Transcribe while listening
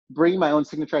bringing my own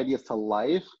signature ideas to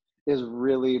life is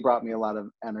really brought me a lot of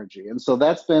energy. And so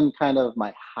that's been kind of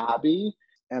my hobby.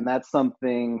 And that's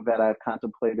something that I've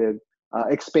contemplated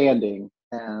expanding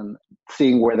and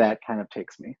seeing where that kind of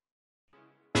takes me.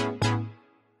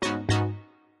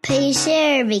 Please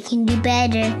share, we can do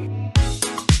better.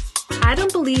 I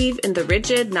don't believe in the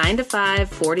rigid 9-to-5,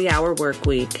 40-hour work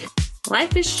week.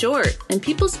 Life is short, and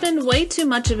people spend way too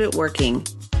much of it working.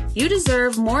 You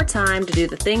deserve more time to do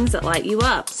the things that light you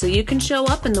up so you can show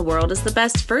up in the world as the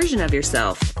best version of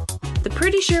yourself. The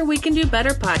Pretty Sure We Can Do Better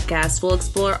podcast will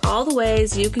explore all the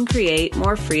ways you can create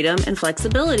more freedom and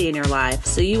flexibility in your life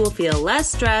so you will feel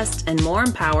less stressed and more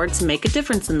empowered to make a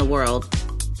difference in the world.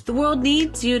 The world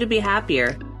needs you to be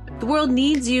happier. The world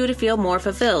needs you to feel more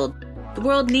fulfilled. The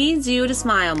world needs you to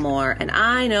smile more, and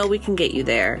I know we can get you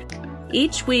there.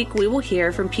 Each week, we will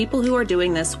hear from people who are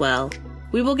doing this well.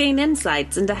 We will gain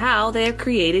insights into how they are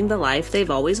creating the life they've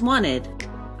always wanted.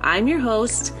 I'm your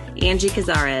host, Angie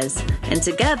Cazares, and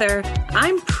together,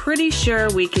 I'm pretty sure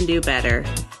we can do better.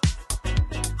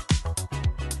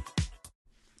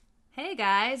 Hey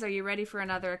guys, are you ready for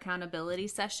another accountability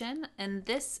session? In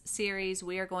this series,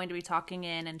 we are going to be talking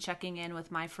in and checking in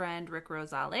with my friend Rick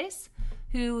Rosales,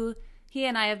 who he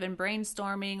and I have been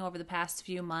brainstorming over the past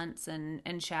few months and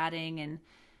chatting and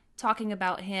talking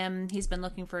about him. He's been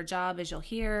looking for a job, as you'll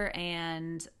hear,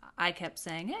 and I kept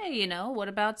saying, hey, what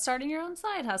about starting your own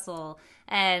side hustle?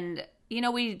 And,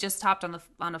 we just hopped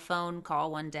on a phone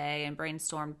call one day and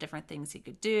brainstormed different things he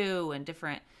could do and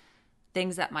different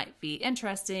things that might be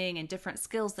interesting and different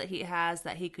skills that he has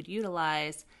that he could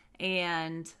utilize.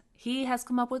 And he has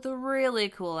come up with a really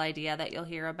cool idea that you'll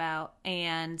hear about.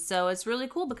 And so it's really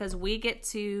cool because we get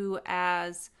to,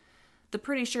 as the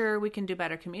Pretty Sure We Can Do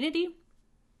Better community,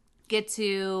 get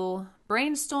to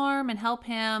brainstorm and help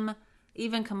him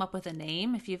even come up with a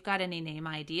name. If you've got any name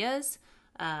ideas,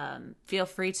 feel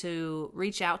free to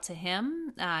reach out to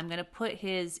him. I'm going to put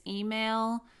his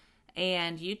email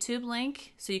and YouTube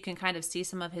link so you can kind of see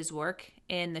some of his work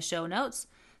in the show notes.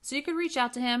 So you could reach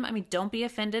out to him. Don't be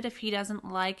offended if he doesn't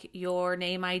like your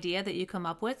name idea that you come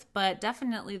up with, but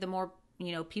definitely the more,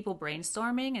 people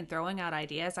brainstorming and throwing out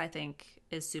ideas, I think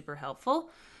is super helpful.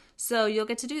 So you'll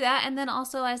get to do that. And then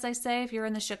also, as I say, if you're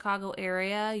in the Chicago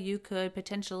area, you could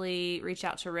potentially reach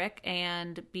out to Rick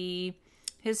and be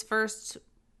his first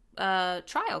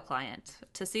trial client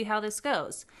to see how this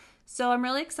goes. So I'm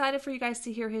really excited for you guys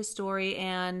to hear his story.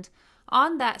 And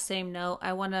on that same note,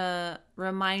 I want to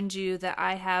remind you that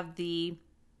I have the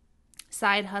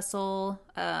Side Hustle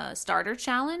Starter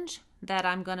Challenge that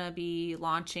I'm going to be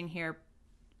launching here,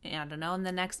 I don't know, in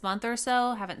the next month or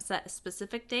so. Haven't set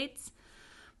specific dates,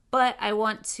 but I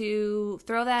want to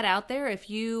throw that out there. If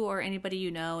you or anybody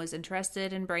you know is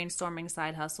interested in brainstorming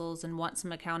side hustles and want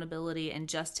some accountability and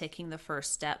just taking the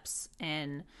first steps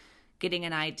and getting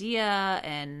an idea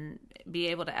and be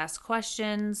able to ask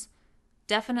questions,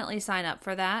 definitely sign up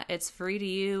for that. It's free to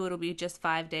you. It'll be just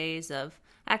 5 days of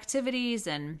activities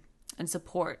and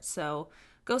support. So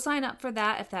go sign up for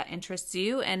that if that interests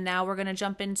you. And now we're going to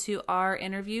jump into our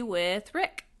interview with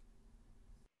Rick.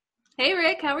 Hey,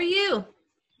 Rick, how are you?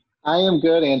 I am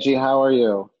good, Angie. How are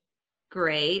you?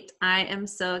 Great. I am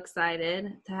so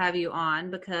excited to have you on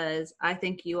because I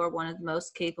think you are one of the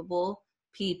most capable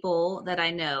people that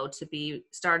I know to be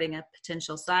starting a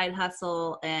potential side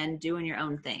hustle and doing your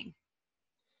own thing.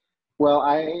 Well,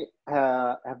 I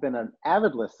have been an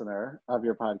avid listener of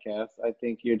your podcast. I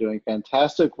think you're doing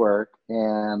fantastic work,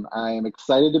 and I am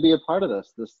excited to be a part of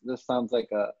this. This sounds like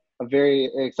a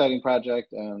very exciting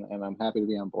project, and I'm happy to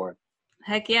be on board.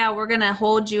 Heck yeah, we're going to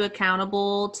hold you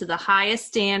accountable to the highest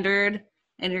standard,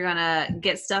 and you're going to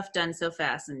get stuff done so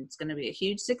fast, and it's going to be a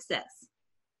huge success.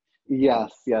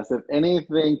 Yes. If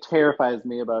anything terrifies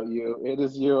me about you, it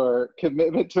is your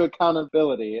commitment to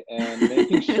accountability and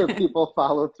making sure people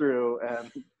follow through.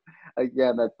 And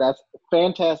again, that's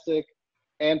fantastic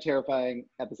and terrifying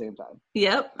at the same time.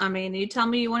 Yep. You tell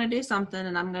me you want to do something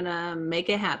and I'm going to make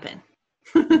it happen.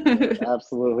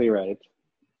 Absolutely right.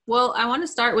 Well, I want to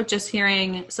start with just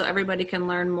hearing so everybody can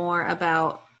learn more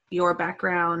about your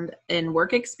background and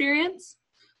work experience,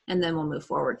 and then we'll move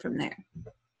forward from there.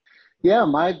 Yeah,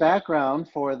 my background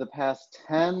for the past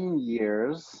 10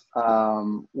 years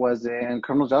was in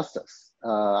criminal justice.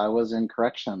 I was in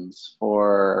corrections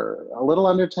for a little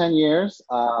under 10 years.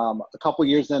 A couple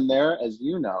years in there, as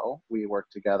you know, we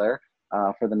worked together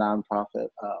for the nonprofit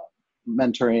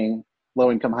mentoring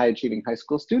low-income, high-achieving high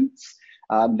school students.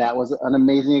 That was an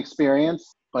amazing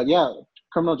experience. But yeah,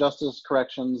 criminal justice,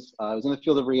 corrections. I was in the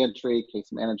field of reentry, case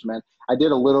management. I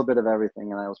did a little bit of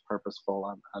everything, and I was purposeful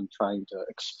on trying to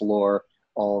explore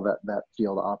all that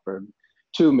field offered.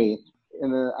 to me.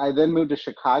 And I then moved to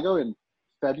Chicago in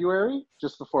February,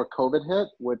 just before COVID hit,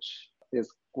 which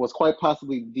was quite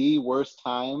possibly the worst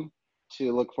time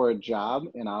to look for a job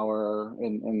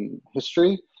in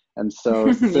history. And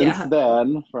so since Yeah.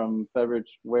 then, from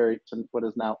February to what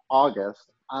is now August,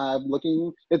 I'm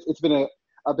looking. It's been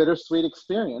a bittersweet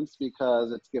experience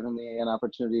because it's given me an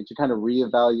opportunity to kind of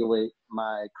reevaluate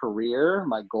my career,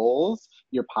 my goals.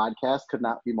 Your podcast could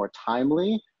not be more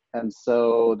timely, and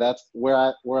so that's where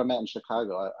I'm at in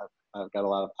Chicago. I've got a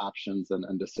lot of options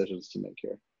and decisions to make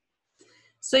here.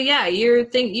 So yeah,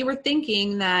 you were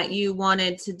thinking that you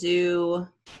wanted to do,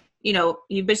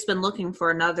 you've just been looking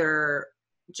for another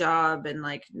job in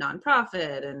like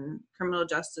nonprofit and criminal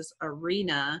justice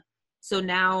arena. So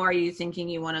now are you thinking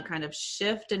you want to kind of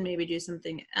shift and maybe do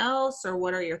something else, or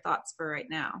what are your thoughts for right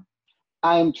now?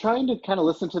 I'm trying to kind of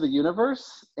listen to the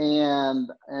universe, and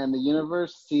the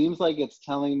universe seems like it's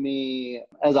telling me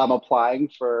as I'm applying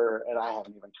for, and I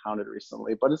haven't even counted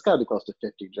recently, but it's got to be close to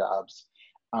 50 jobs.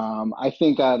 I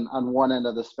think on one end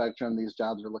of the spectrum, these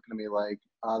jobs are looking at me like,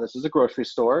 this is a grocery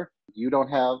store. You don't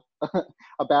have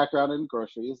a background in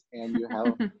groceries and you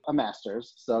have a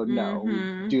master's. So no, we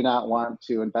Mm-hmm. do not want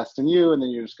to invest in you. And then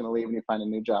you're just going to leave and you find a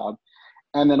new job.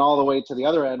 And then all the way to the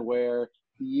other end where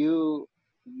you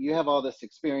have all this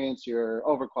experience, you're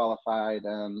overqualified,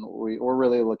 and we're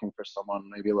really looking for someone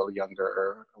maybe a little younger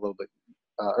or a little bit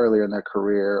earlier in their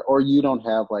career, or you don't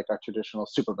have like a traditional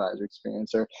supervisor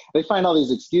experience, or they find all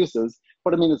these excuses.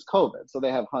 But I mean, it's COVID, so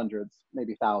they have hundreds,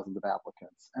 maybe thousands of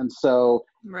applicants. And so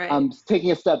Right. I'm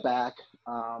taking a step back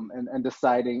and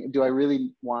deciding, do I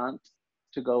really want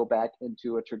to go back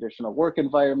into a traditional work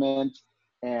environment?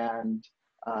 And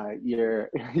your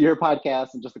podcast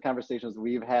and just the conversations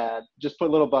we've had just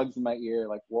put little bugs in my ear,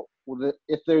 like, well,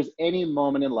 if there's any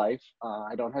moment in life,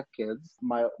 I don't have kids,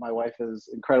 my wife is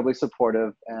incredibly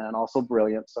supportive and also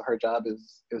brilliant, so her job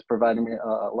is providing me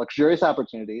a luxurious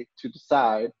opportunity to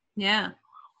decide, Yeah,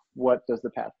 what does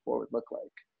the path forward look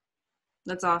like.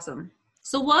 that's awesome.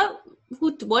 So what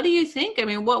do you think? I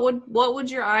mean, what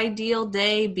would your ideal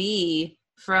day be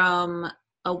from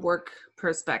a work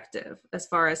perspective as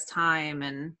far as time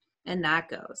and that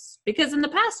goes? Because in the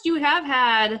past you have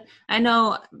had, I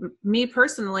know me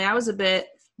personally, I was a bit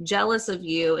jealous of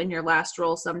you in your last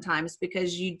role sometimes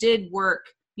because you did work,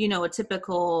 a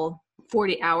typical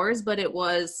 40 hours, but it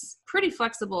was pretty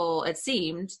flexible. It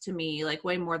seemed to me like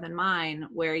way more than mine,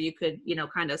 where you could,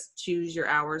 kind of choose your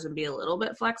hours and be a little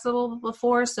bit flexible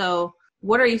before. So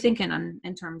what are you thinking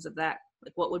in terms of that?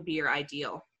 Like, what would be your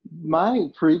ideal? My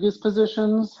previous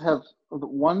positions have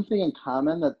one thing in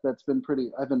common I've been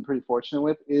pretty fortunate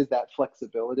with, is that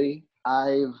flexibility.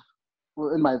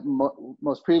 In my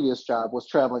most previous job was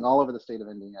traveling all over the state of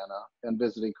Indiana and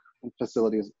visiting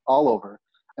facilities all over.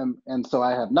 And so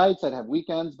I have nights, I'd have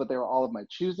weekends, but they were all of my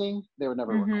choosing. They were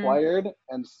never required.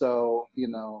 And so,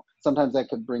 sometimes that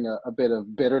could bring a bit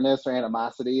of bitterness or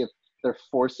animosity if they're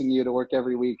forcing you to work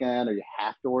every weekend or you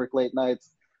have to work late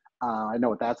nights. I know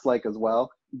what that's like as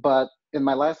well. But in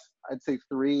my last, I'd say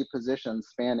 3 positions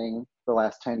spanning the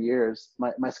last 10 years,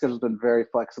 my schedule's been very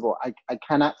flexible. I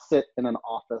cannot sit in an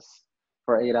office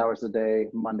for 8 hours a day,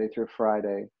 Monday through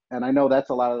Friday. And I know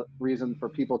that's a lot of reason for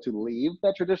people to leave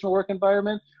that traditional work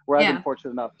environment, where I've been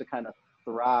fortunate enough to kind of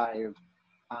thrive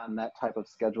on that type of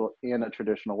schedule in a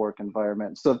traditional work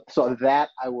environment. So that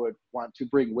I would want to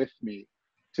bring with me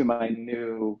to my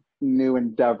new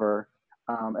endeavor.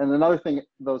 And another thing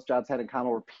those jobs had in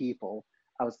common were people.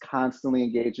 I was constantly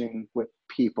engaging with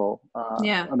people.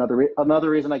 Another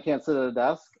reason I can't sit at a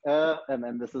desk, and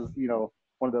then this is,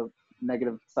 one of the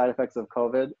negative side effects of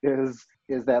COVID is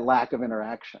that lack of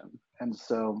interaction. And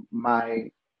so my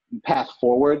path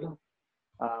forward,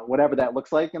 whatever that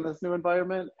looks like in this new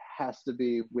environment, has to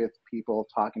be with people,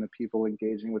 talking to people,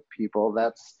 engaging with people.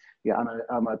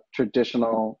 I'm a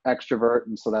traditional extrovert,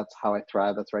 and so that's how I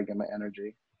thrive. That's where I get my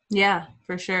energy. Yeah,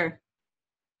 for sure.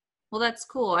 Well, that's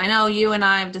cool. I know you and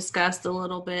I have discussed a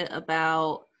little bit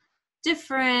about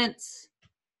different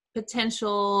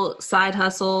potential side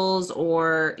hustles,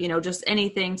 or, just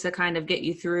anything to kind of get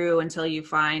you through until you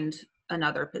find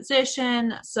another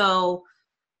position. So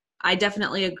I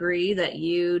definitely agree that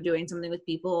you doing something with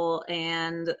people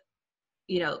and,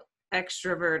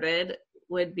 extroverted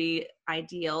would be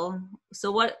ideal.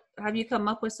 So what have you come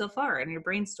up with so far in your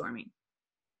brainstorming?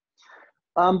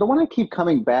 The one I keep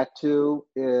coming back to,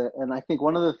 and I think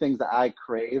one of the things that I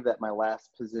crave that my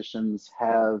last positions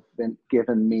have been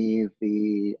given me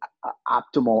the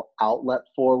optimal outlet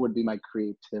for, would be my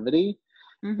creativity.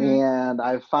 And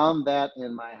I've found that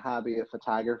in my hobby of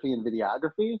photography and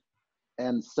videography.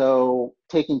 And so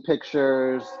taking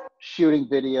pictures, shooting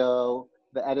video,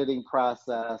 the editing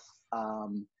process,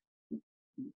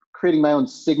 creating my own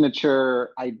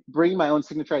signature, I bring my own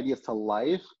signature ideas to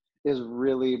life is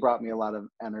really brought me a lot of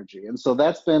energy. And so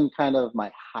that's been kind of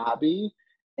my hobby.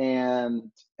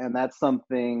 And that's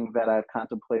something that I've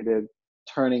contemplated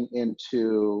turning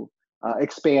into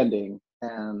expanding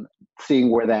and seeing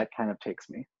where that kind of takes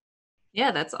me.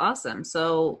 Yeah, that's awesome.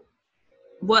 So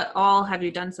what all have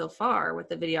you done so far with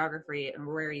the videography, and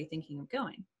where are you thinking of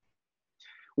going?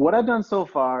 What I've done so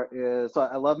far is, so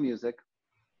I love music,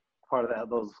 part of that,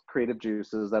 those creative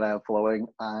juices that I have flowing.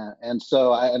 And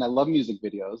I love music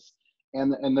videos.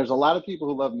 And there's a lot of people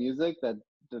who love music that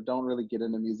don't really get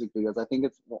into music videos. I think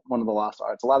it's one of the lost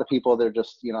arts. A lot of people, they're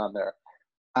just,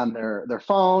 on their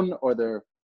phone, or they're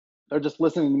just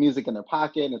listening to music in their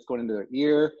pocket and it's going into their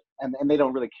ear, and they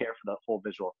don't really care for the whole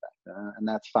visual effect, and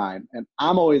that's fine. And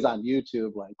I'm always on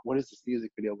YouTube, like, what does this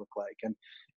music video look like?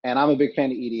 And I'm a big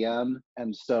fan of EDM,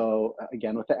 and so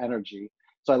again, with the energy.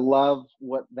 So I love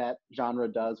what that genre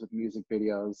does with music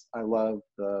videos. I love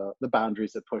the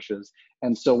boundaries it pushes.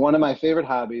 And so one of my favorite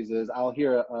hobbies is I'll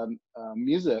hear I'll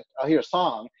hear a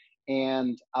song,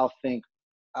 and I'll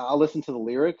listen to the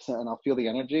lyrics and I'll feel the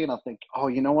energy, and I'll think, oh,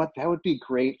 you know what? That would be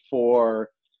great for,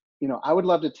 I would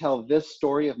love to tell this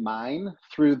story of mine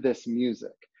through this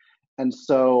music. And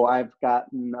so I've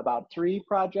gotten about 3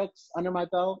 projects under my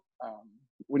belt.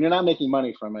 When you're not making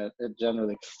money from it, it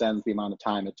generally extends the amount of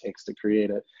time it takes to create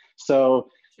it. So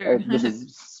Sure.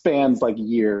 spans like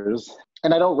years.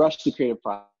 And I don't rush the creative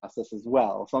process as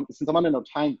well. So since I'm under no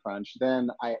time crunch, then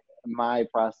my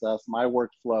process, my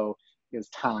workflow is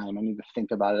time. I need to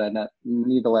think about it. I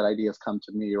need to let ideas come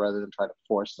to me rather than try to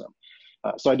force them.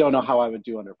 So I don't know how I would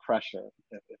do under pressure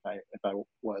if I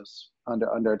was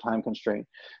under a time constraint.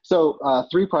 So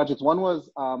 3 projects. One was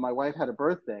my wife had a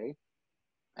birthday,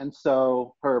 and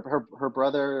so her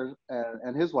brother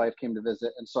and his wife came to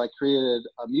visit, and so I created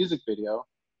a music video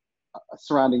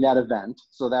surrounding that event.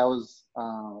 So that was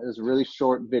it was a really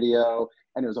short video,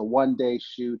 and it was a 1-day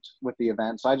shoot with the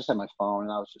event. So I just had my phone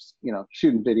and I was just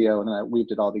shooting video, and then I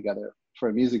weaved it all together for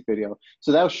a music video.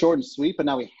 So that was short and sweet, but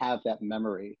now we have that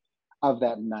memory of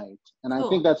that night, and Cool. I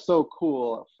think that's so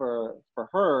cool for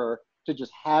her to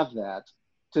just have that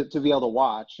to be able to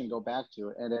watch and go back to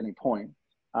it at any point.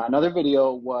 Another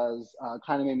video was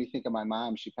kind of made me think of my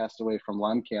mom. She passed away from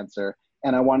lung cancer,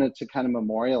 and I wanted to kind of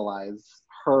memorialize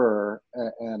her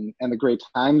and the great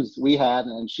times we had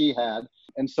and she had.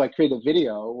 And so I created a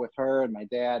video with her and my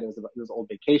dad. It was old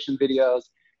vacation videos.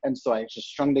 And so I just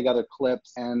strung together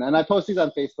clips, and I post these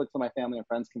on Facebook so my family and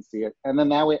friends can see it. And then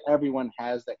that way everyone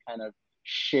has that kind of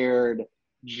shared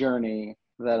journey,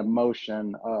 that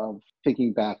emotion of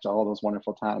thinking back to all those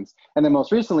wonderful times. And then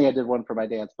most recently I did one for my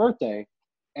dad's birthday,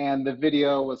 and the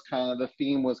video was the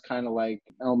theme was kind of like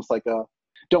almost like a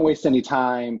don't waste any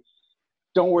time,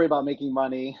 don't worry about making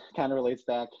money. Kind of relates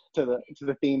back to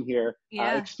the theme here.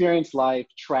 Yeah. Experience life,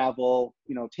 travel,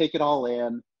 take it all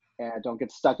in, and don't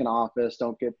get stuck in office.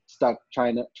 Don't get stuck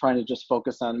trying to just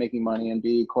focus on making money and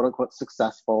be quote unquote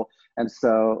successful. And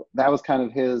so that was kind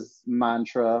of his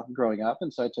mantra growing up.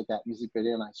 And so I took that music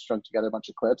video and I strung together a bunch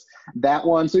of clips. That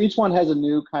one, so each one has a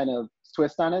new kind of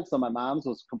twist on it. So my mom's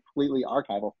was completely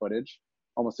archival footage,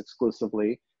 almost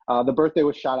exclusively. The birthday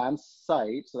was shot on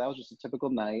site, so that was just a typical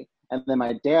night. And then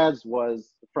my dad's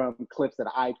was from clips that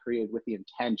I created with the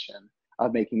intention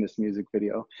of making this music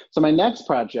video. So my next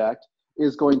project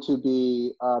is going to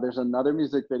be, there's another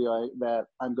music video that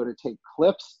I'm going to take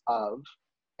clips of,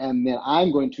 and then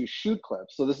I'm going to shoot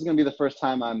clips. So this is going to be the first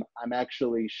time I'm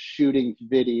actually shooting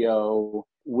video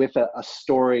with a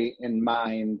story in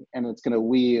mind, and it's going to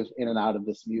weave in and out of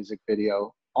this music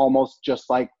video, almost just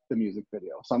like the music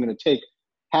video. So I'm going to take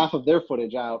half of their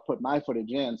footage out, put my footage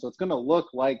in. So it's going to look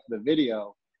like the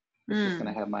video. It's just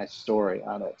going to have my story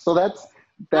on it. So that's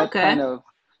Okay. kind of,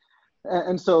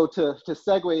 and so to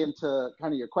segue into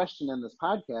kind of your question in this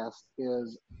podcast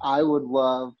is I would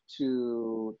love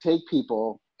to take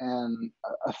people and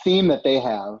a theme that they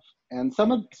have. And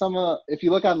some if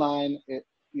you look online,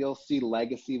 you'll see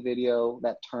legacy video,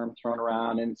 that term thrown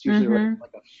around, and it's usually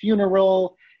like a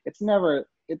funeral.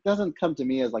 It doesn't come to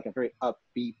me as like a very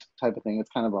upbeat type of thing. It's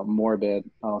kind of a morbid,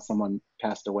 oh, someone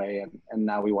passed away and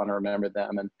now we want to remember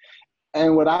them.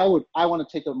 And what I want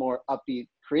to take a more upbeat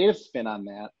creative spin on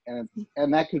that.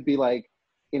 And that could be like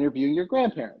interviewing your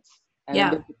grandparents, and Yeah.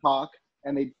 they talk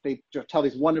and they tell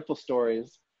these wonderful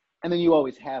stories. And then you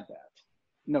always have that,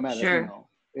 no matter, Sure.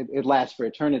 It lasts for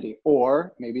eternity.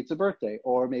 Or maybe it's a birthday,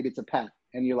 or maybe it's a pet.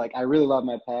 And you're like, I really love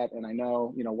my pet. And I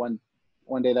know,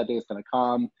 one day that day is going to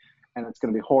come and it's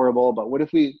going to be horrible. But what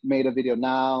if we made a video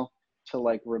now to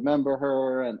like remember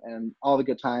her and all the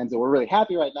good times, and we're really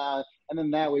happy right now. And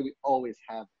then that way we always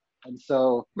have it. And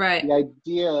so Right. the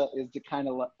idea is to kind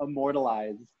of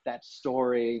immortalize that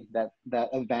story, that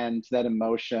event, that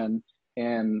emotion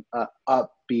in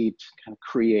upbeat kind of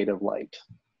creative light.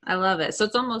 I love it. So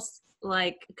it's almost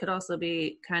like it could also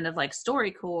be kind of like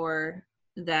StoryCorps,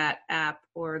 that app,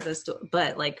 or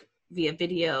but like via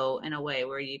video in a way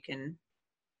where you can,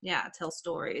 tell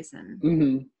stories and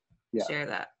Mm-hmm. Yeah. share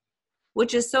that,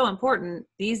 which is so important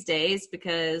these days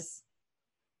because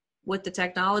with the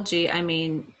technology, I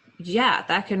mean,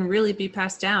 that can really be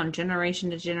passed down generation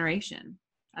to generation.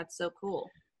 That's so cool.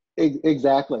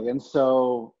 Exactly. And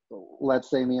so let's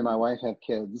say me and my wife have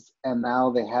kids, and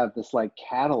now they have this like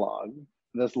catalog,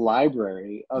 this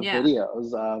library of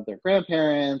videos of their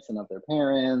grandparents and of their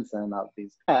parents and of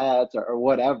these pets or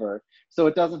whatever. So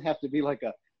it doesn't have to be like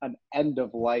an end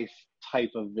of life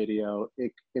type of video.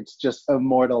 It's just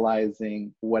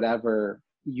immortalizing whatever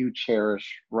you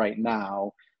cherish right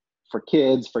now, for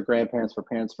kids, for grandparents, for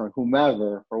parents, for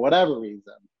whomever, for whatever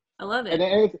reason. I love it.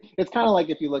 And it's kind of like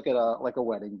if you look at a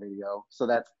wedding video. So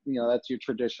that's your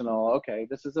traditional, okay,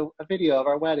 this is a video of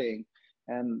our wedding,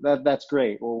 and that's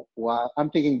great. Well, I'm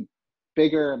thinking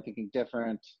bigger, I'm thinking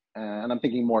different, and I'm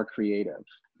thinking more creative.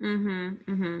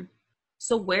 Mm-hmm. Mm-hmm.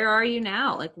 So where are you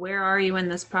now? Like, where are you in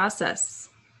this process?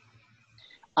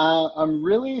 I'm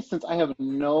really, since I have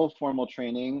no formal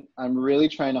training, I'm really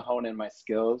trying to hone in my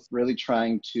skills, really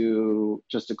trying to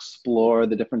just explore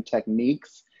the different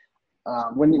techniques.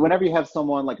 Whenever you have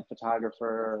someone like a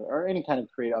photographer or any kind of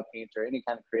creative painter, any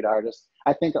kind of creative artist,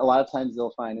 I think a lot of times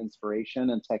they'll find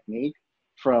inspiration and technique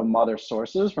from other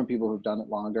sources, from people who've done it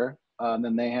longer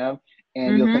than they have.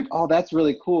 And you'll think, oh, that's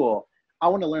really cool. I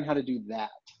want to learn how to do that.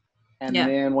 And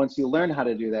then once you learn how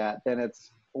to do that, then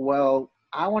it's, well,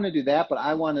 I want to do that, but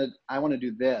I want to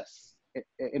do this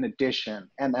in addition.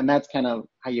 And that's kind of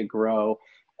how you grow.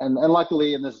 And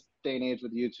luckily in this day and age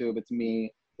with YouTube, it's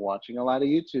me watching a lot of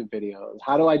YouTube videos.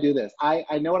 How do I do this? I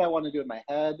know what I want to do in my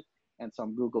head. And so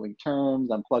I'm Googling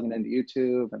terms, I'm plugging into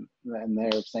YouTube, and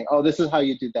they're saying, oh, this is how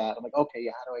you do that. I'm like, okay,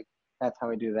 yeah, that's how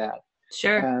I do that.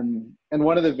 Sure. And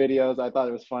one of the videos, I thought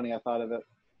it was funny. I thought of it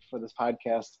for this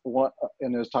podcast,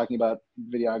 and it was talking about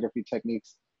videography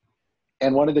techniques.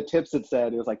 And one of the tips it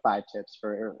said, it was like 5 tips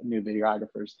for new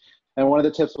videographers. And one of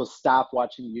the tips was stop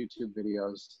watching YouTube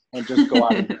videos and just go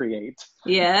out and create.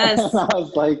 Yes. And I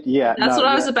was like, yeah. That's what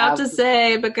I was about to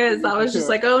say, because I was just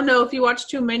like, oh no, if you watch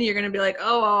too many, you're going to be like,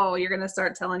 oh, you're going to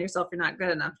start telling yourself you're not good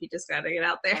enough. You just got to get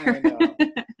out there. I know.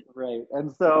 Right.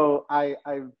 And so I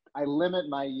limit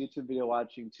my YouTube video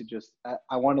watching to just,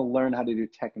 I want to learn how to do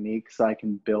technique so I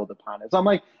can build upon it.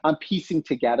 So I'm piecing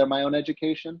together my own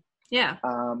education. Yeah.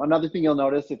 Another thing you'll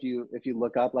notice if you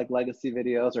look up like legacy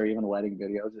videos or even wedding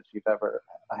videos, if you've ever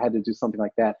had to do something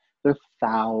like that, they're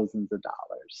thousands of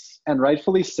dollars, and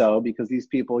rightfully so, because these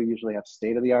people usually have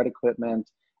state-of-the-art equipment,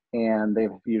 and they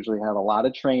usually have a lot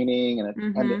of training and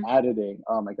the editing.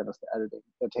 Oh my goodness, the editing,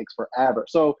 it takes forever.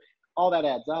 So all that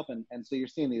adds up, and so you're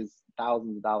seeing these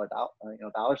thousands of dollars.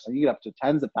 So you get up to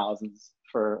tens of thousands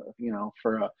for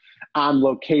a on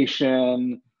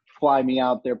location. Fly me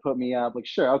out there, put me up. Like,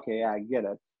 sure, okay, yeah, I get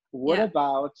it. What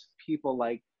about people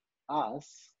like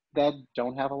us that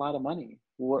don't have a lot of money?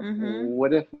 Where's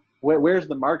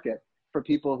the market for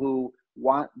people who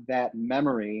want that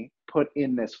memory put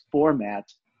in this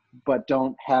format, but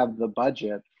don't have the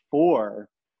budget for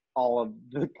all of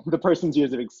the person's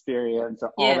years of experience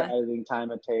or all the editing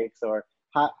time it takes?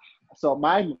 So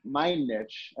my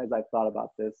niche, as I've thought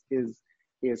about this,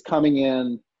 is coming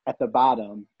in at the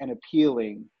bottom and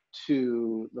appealing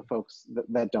to the folks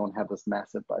that don't have this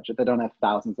massive budget, that don't have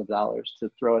thousands of dollars to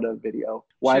throw at a video.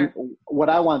 What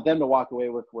I want them to walk away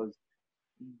with was,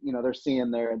 they're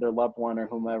seeing their loved one or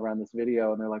whomever on this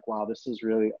video, and they're like, wow, this is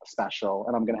really special,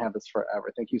 and I'm going to have this forever.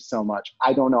 Thank you so much.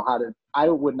 I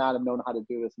would not have known how to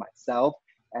do this myself.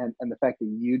 And the fact that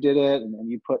you did it and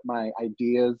you put my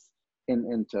ideas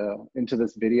into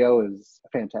this video is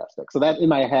fantastic. So that in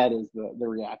my head is the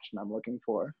reaction I'm looking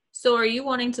for. So are you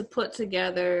wanting to put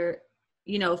together,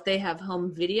 if they have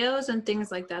home videos and things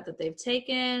like that they've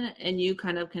taken, and you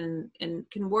kind of can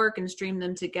work and stream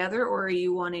them together, or are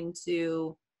you wanting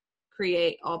to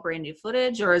create all brand new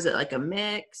footage, or is it like a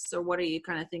mix, or what are you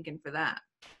kind of thinking for that?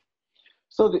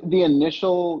 So the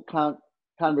initial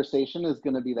conversation is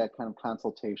going to be that kind of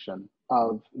consultation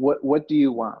of what do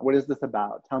you want? What is this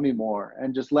about? Tell me more.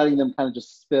 And just letting them kind of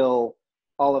just spill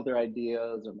all of their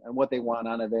ideas and what they want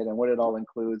out of it and what it all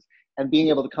includes, and being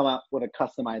able to come out with a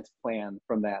customized plan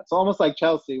from that. So almost like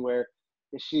Chelsea, where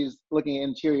she's looking at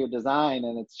interior design,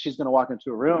 and she's going to walk into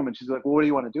a room and she's like, well, what do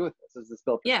you want to do with this? Is this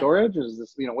built for Yeah. storage? Or is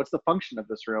this, what's the function of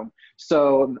this room?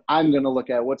 So I'm going to look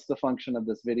at what's the function of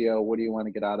this video? What do you want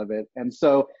to get out of it? And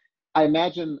so I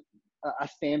imagine a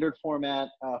standard format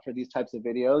for these types of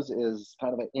videos is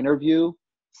kind of an interview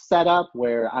setup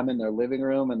where I'm in their living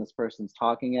room and this person's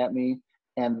talking at me.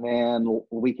 And then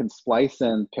we can splice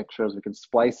in pictures, we can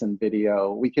splice in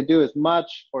video. We can do as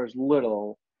much or as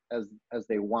little as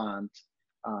they want.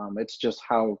 It's just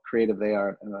how creative they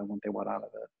are and what they want out of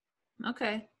it.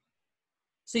 Okay.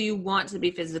 So you want to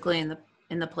be physically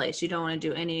in the place. You don't want to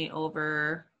do any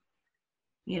over,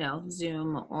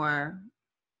 Zoom, or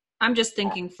I'm just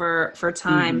thinking for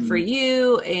time for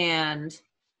you and,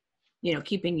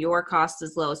 keeping your costs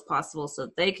as low as possible so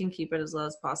that they can keep it as low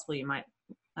as possible. You might,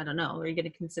 I don't know. Are you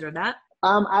going to consider that?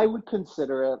 I would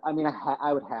consider it. I mean,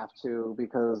 I would have to,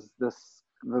 because the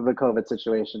COVID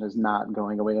situation is not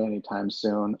going away anytime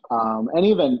soon. And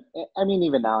even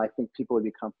now, I think people would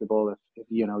be comfortable if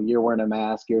you're wearing a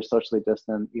mask, you're socially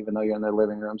distant, even though you're in their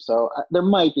living room. So there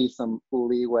might be some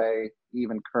leeway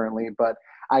even currently, but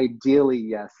ideally,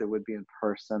 yes, it would be in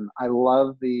person. I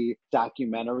love the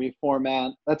documentary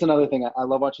format. That's another thing. I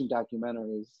love watching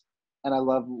documentaries, and I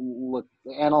love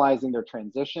analyzing their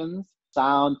transitions,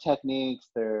 sound techniques,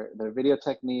 their video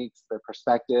techniques, their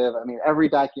perspective. I mean, every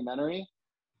documentary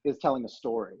is telling a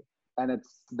story, and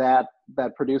it's that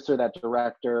producer, that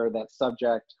director, that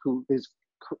subject who is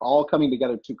all coming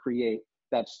together to create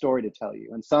that story to tell you.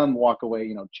 And some walk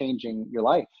away, changing your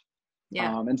life.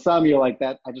 Yeah. And some you're like,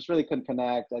 that I just really couldn't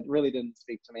connect. It really didn't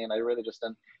speak to me, and I really just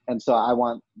didn't. And so I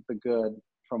want the good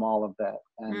from all of that.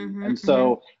 And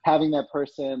so having that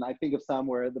person, I think of some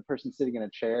where the person's sitting in a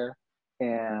chair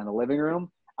in a living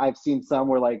room. I've seen some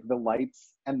where like the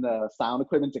lights and the sound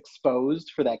equipment's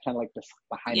exposed for that kind of like this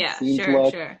behind the scenes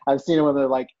look. Sure. I've seen it when they're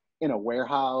like in a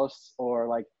warehouse, or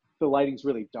like the lighting's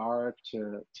really dark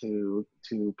to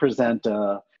present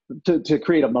to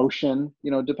create emotion.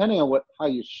 Depending on how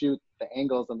you shoot, the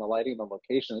angles and the lighting and the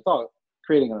location, it's all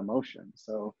creating an emotion.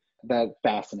 So that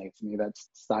fascinates me, that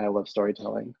style of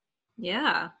storytelling.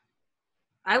 Yeah.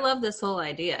 I love this whole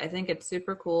idea. I think it's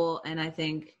super cool, and I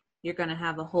think you're going to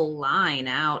have a whole line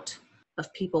out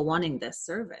of people wanting this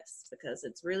service because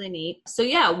it's really neat. So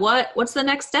yeah, what's the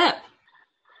next step?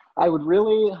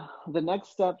 The next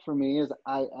step for me is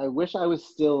I wish I was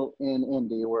still in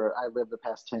Indy, where I lived the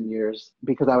past 10 years,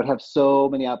 because I would have so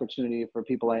many opportunity for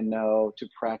people I know to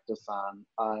practice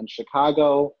on. In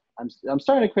Chicago, I'm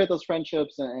starting to create those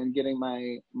friendships and getting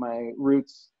my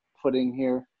roots footing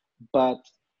here, but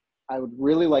I would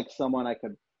really like someone I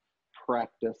could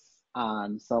practice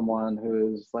on, someone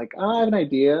who's like, oh, I have an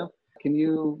idea. Can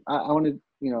you, I want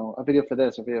to, a video for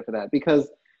this or video for that. Because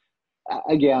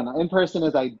again, in person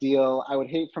is ideal. I would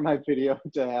hate for my video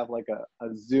to have like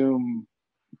a Zoom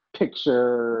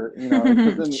picture,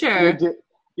 Sure.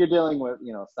 You're dealing with,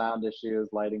 sound issues,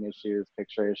 lighting issues,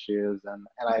 picture issues, and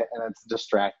it's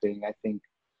distracting. I think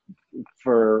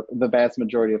for the vast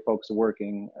majority of folks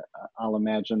working, I'll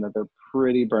imagine that they're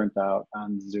pretty burnt out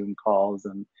on Zoom calls.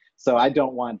 And so I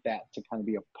don't want that to kind of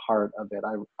be a part of it.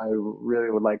 I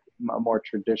really would like a more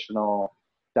traditional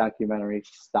documentary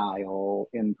style,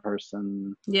 in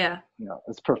person,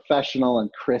 as professional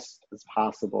and crisp as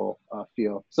possible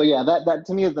feel. So yeah, that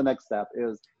to me is the next step.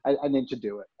 Is I need to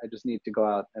do it. I just need to go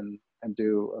out and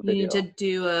do a video. You need to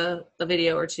do a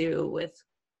video or two with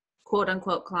quote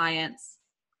unquote clients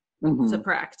to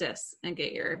practice and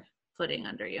get your footing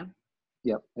under you.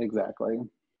 Yep, exactly.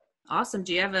 Awesome.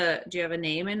 Do you have a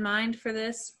name in mind for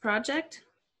this project?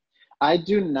 I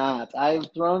do not.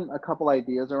 I've thrown a couple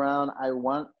ideas around. I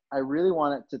really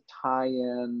want it to tie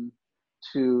in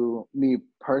to me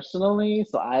personally,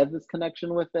 so I have this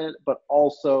connection with it, but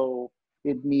also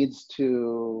it needs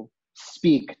to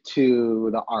speak to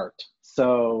the art.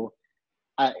 So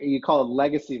you call it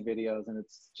legacy videos, and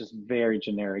it's just very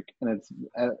generic, and it's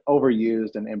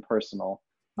overused and impersonal.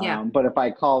 Yeah. But if I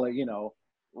call it,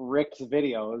 Rick's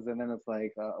videos, and then it's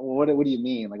like, what do you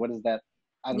mean? Like, what is that?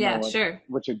 I don't know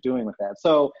what you're doing with that.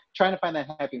 So trying to find that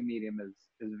happy medium is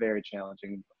very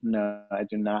challenging. No, I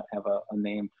do not have a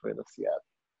name for this yet.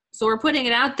 So we're putting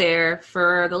it out there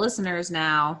for the listeners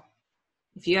now.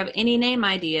 If you have any name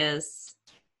ideas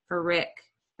for Rick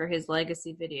for his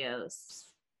legacy videos,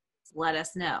 let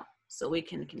us know so we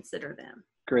can consider them.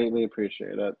 Greatly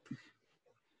appreciate it.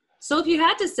 So if you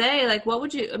had to say, like,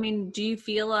 do you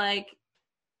feel like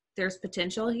there's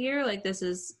potential here? Like, this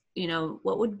is,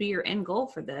 what would be your end goal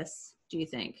for this, do you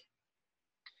think?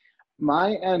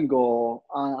 My end goal,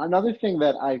 another thing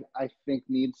that I think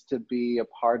needs to be a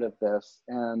part of this,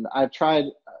 and I've tried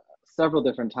several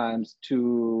different times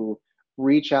to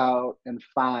reach out and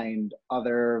find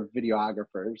other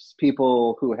videographers,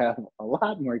 people who have a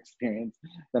lot more experience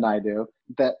than I do,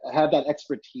 that have that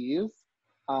expertise,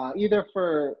 either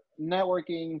for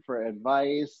networking, for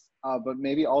advice, but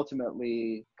maybe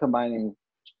ultimately combining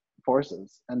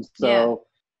forces. And Yeah. so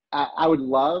I would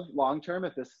love long term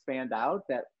if this spanned out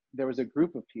that there was a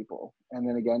group of people. And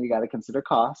then again, you got to consider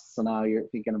costs. So now you're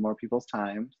thinking of more people's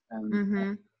time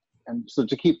and so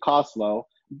to keep costs low.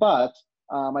 But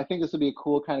I think this would be a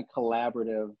cool kind of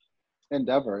collaborative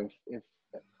endeavor if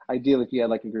ideally if you had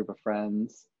like a group of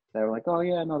friends that were like, oh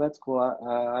yeah, no, that's cool.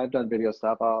 I've done video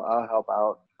stuff. I'll help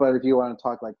out. But if you want to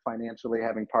talk like financially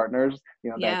having partners,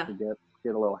 that Yeah. could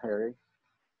get a little hairy.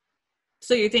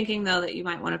 So you're thinking though that you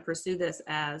might want to pursue this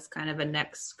as kind of a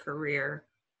next career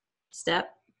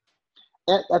step?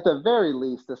 At the very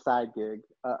least, a side gig,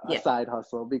 a side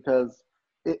hustle, because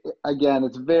again,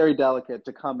 it's very delicate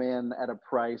to come in at a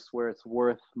price where it's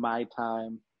worth my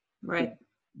time, Right.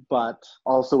 but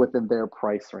also within their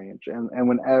price range. And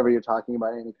whenever you're talking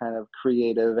about any kind of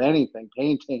creative, anything,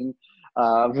 painting,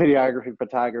 videography,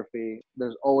 photography,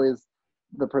 there's always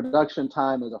the production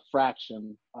time is a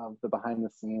fraction of the behind the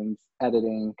scenes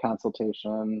editing,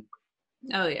 consultation.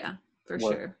 Oh yeah, for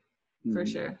work. sure. For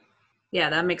sure. Yeah,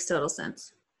 that makes total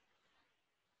sense.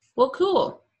 Well,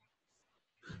 cool.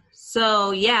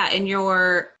 So yeah, in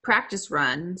your practice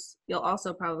runs, you'll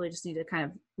also probably just need to kind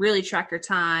of really track your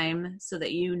time so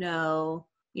that you know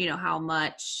how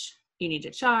much you need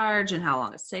to charge and how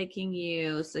long it's taking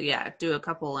you. So yeah, do a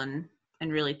couple and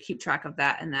really keep track of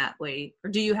that in that way. Or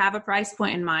do you have a price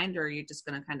point in mind, or are you just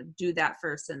going to kind of do that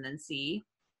first and then see?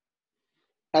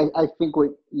 I think what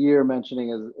you're mentioning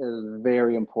is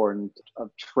very important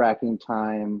of tracking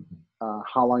time.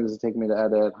 How long does it take me to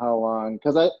edit? How long?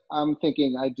 Because I'm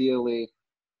thinking ideally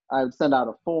I would send out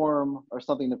a form or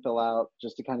something to fill out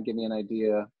just to kind of give me an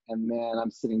idea. And then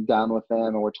I'm sitting down with them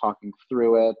and we're talking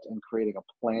through it and creating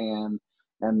a plan.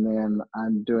 And then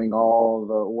I'm doing all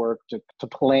the work to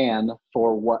plan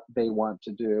for what they want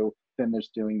to do. Then there's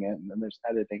doing it and then there's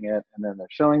editing it and then they're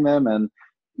showing them. And,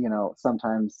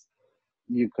 sometimes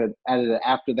you could edit it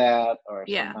after that or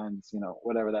sometimes,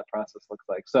 whatever that process looks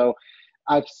like. So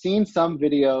I've seen some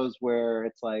videos where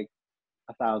it's like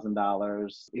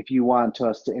 $1,000. If you want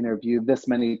us to interview this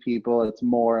many people, it's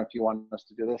more. If you want us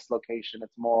to do this location,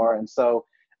 it's more. And so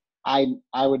I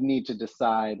would need to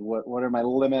decide what are my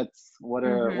limits,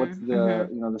 what's the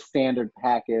the standard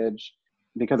package,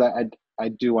 because I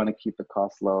do want to keep the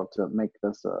cost low to make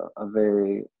this a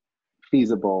very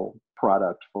feasible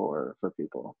product for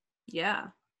people. Yeah.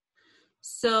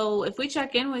 So if we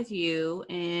check in with you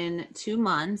in 2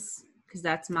 months, because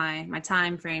that's my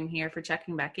time frame here for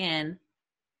checking back in,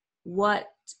 what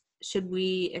should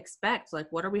we expect? Like,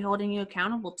 what are we holding you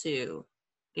accountable to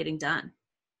getting done?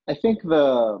 I think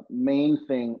the main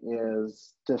thing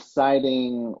is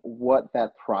deciding what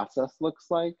that process looks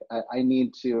like. I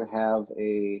need to have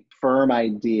a firm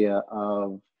idea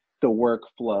of the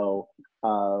workflow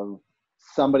of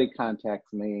somebody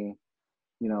contacts me,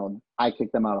 I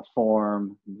kick them out a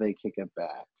form, they kick it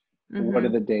back. What are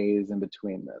the days in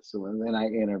between this? And then I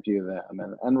interview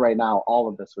them. And right now, all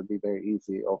of this would be very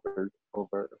easy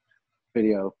over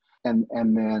video. And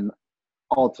then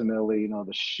ultimately,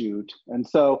 the shoot. And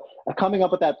so coming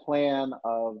up with that plan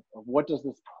of what does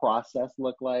this process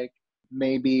look like,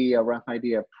 maybe a rough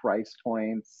idea of price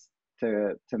points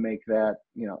to make that,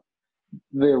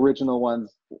 the original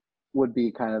ones would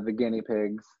be kind of the guinea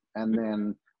pigs. And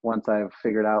then once I've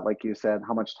figured out, like you said,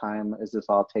 how much time is this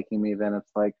all taking me, then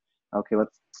it's like, okay,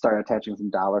 let's start attaching some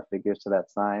dollar figures to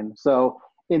that sign. So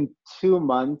in 2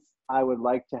 months, I would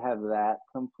like to have that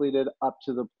completed up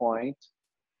to the point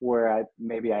where I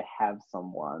have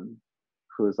someone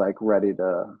who's like ready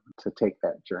to take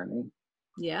that journey.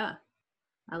 Yeah,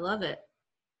 I love it.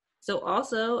 So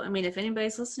also, I mean, if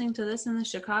anybody's listening to this in the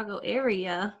Chicago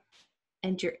area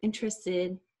and you're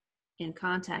interested in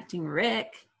contacting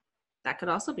Rick, that could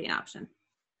also be an option.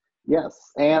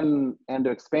 Yes, and to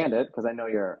expand it, because I know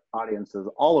your audience is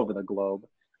all over the globe.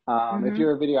 If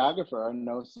you're a videographer, I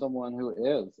know someone who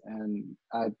is, and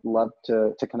I'd love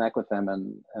to connect with them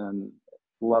and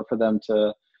love for them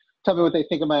to tell me what they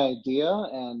think of my idea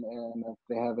and if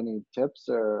they have any tips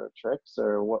or tricks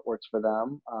or what works for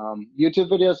them. YouTube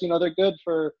videos, they're good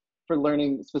for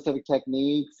learning specific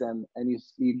techniques and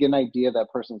you get an idea of that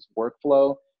person's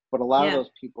workflow, but a lot of those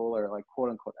people are like quote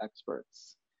unquote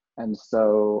experts. And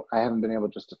so I haven't been able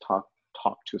just to talk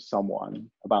to someone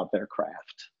about their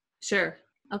craft. Sure.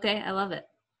 Okay, I love it.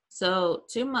 So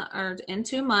in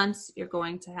 2 months, you're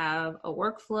going to have a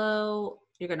workflow.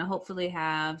 You're going to hopefully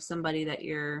have somebody that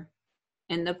you're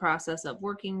in the process of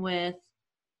working with.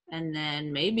 And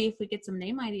then maybe if we get some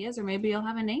name ideas, or maybe you'll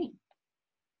have a name.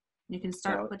 You can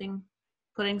start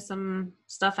putting some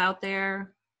stuff out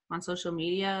there on social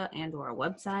media and or our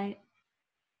website.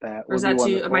 That Or is would be that too,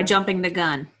 wonderful. am I jumping the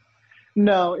gun?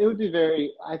 No, it would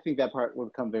be I think that part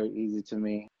would come very easy to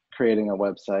me, creating a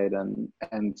website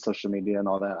and social media and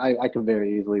all that. I could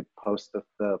very easily post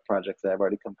the projects that I've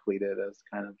already completed as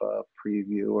kind of a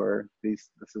preview, or this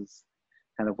is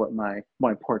kind of what my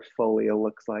portfolio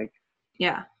looks like.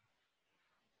 Yeah.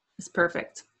 It's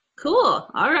perfect. Cool.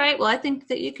 All right. Well, I think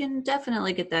that you can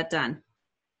definitely get that done.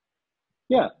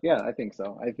 Yeah, I think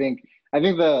so. I think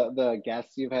the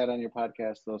guests you've had on your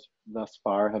podcast thus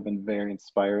far have been very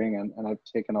inspiring, and I've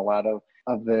taken a lot of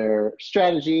their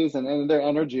strategies and their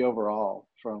energy overall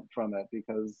from it,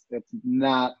 because it's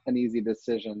not an easy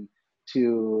decision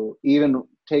to even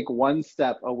take one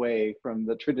step away from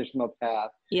the traditional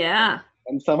path. Yeah.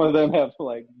 And some of them have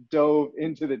like dove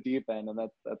into the deep end, and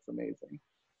that's amazing.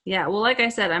 Yeah, well, like I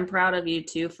said, I'm proud of you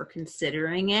too for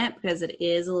considering it, because it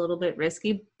is a little bit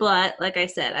risky. But like I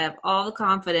said, I have all the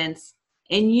confidence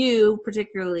in you,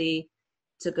 particularly,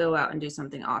 to go out and do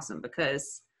something awesome,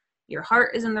 because your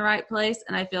heart is in the right place.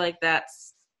 And I feel like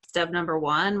that's step number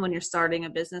one when you're starting a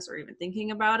business or even thinking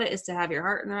about it, is to have your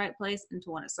heart in the right place and to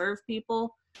want to serve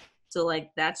people. So like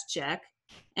that's check.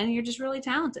 And you're just really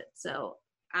talented. So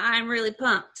I'm really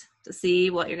pumped to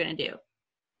see what you're going to do.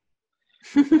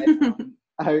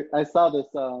 I saw this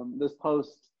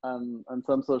post on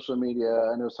some social media,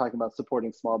 and it was talking about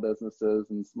supporting small businesses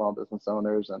and small business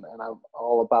owners, and I'm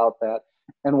all about that.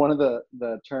 And one of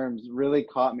the terms really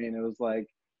caught me, and it was like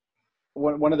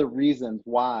one of the reasons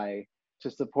why to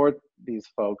support these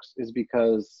folks is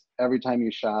because every time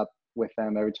you shop with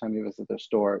them, every time you visit their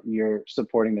store, you're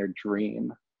supporting their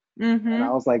dream. Mm-hmm. And I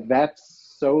was like,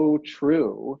 that's so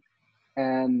true.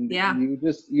 And yeah,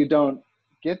 you don't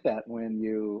get that when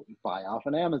you buy off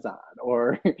an Amazon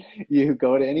or you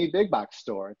go to any big box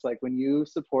store. It's like when you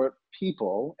support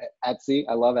people, Etsy,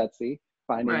 I love Etsy,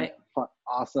 finding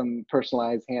awesome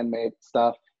personalized handmade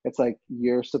stuff. It's like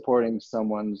you're supporting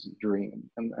someone's dream.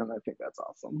 And I think that's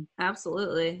awesome.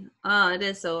 Absolutely. Oh, it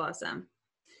is so awesome.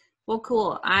 Well,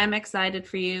 cool. I'm excited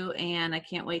for you, and I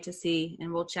can't wait to see,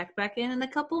 and we'll check back in a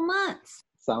couple months.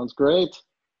 Sounds great.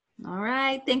 All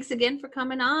right. Thanks again for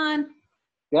coming on.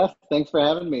 Yes, thanks for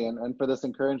having me and for this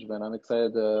encouragement. I'm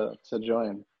excited to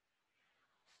join.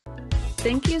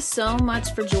 Thank you so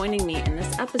much for joining me in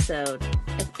this episode.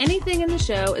 If anything in the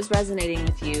show is resonating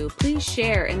with you, please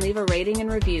share and leave a rating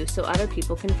and review so other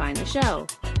people can find the show.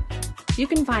 You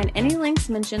can find any links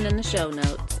mentioned in the show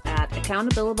notes at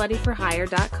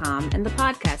accountabilityforhire.com in the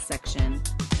podcast section.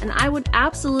 And I would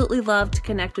absolutely love to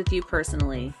connect with you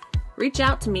personally. Reach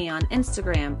out to me on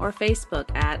Instagram or Facebook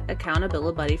at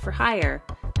Accountability for Hire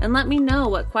and let me know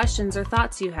what questions or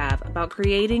thoughts you have about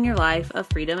creating your life of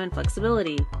freedom and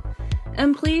flexibility.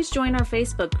 And please join our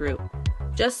Facebook group.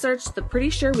 Just search the Pretty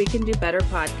Sure We Can Do Better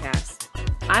podcast.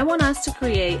 I want us to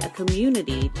create a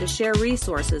community to share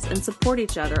resources and support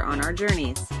each other on our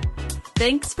journeys.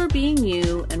 Thanks for being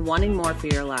you and wanting more for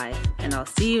your life, and I'll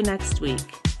see you next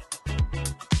week.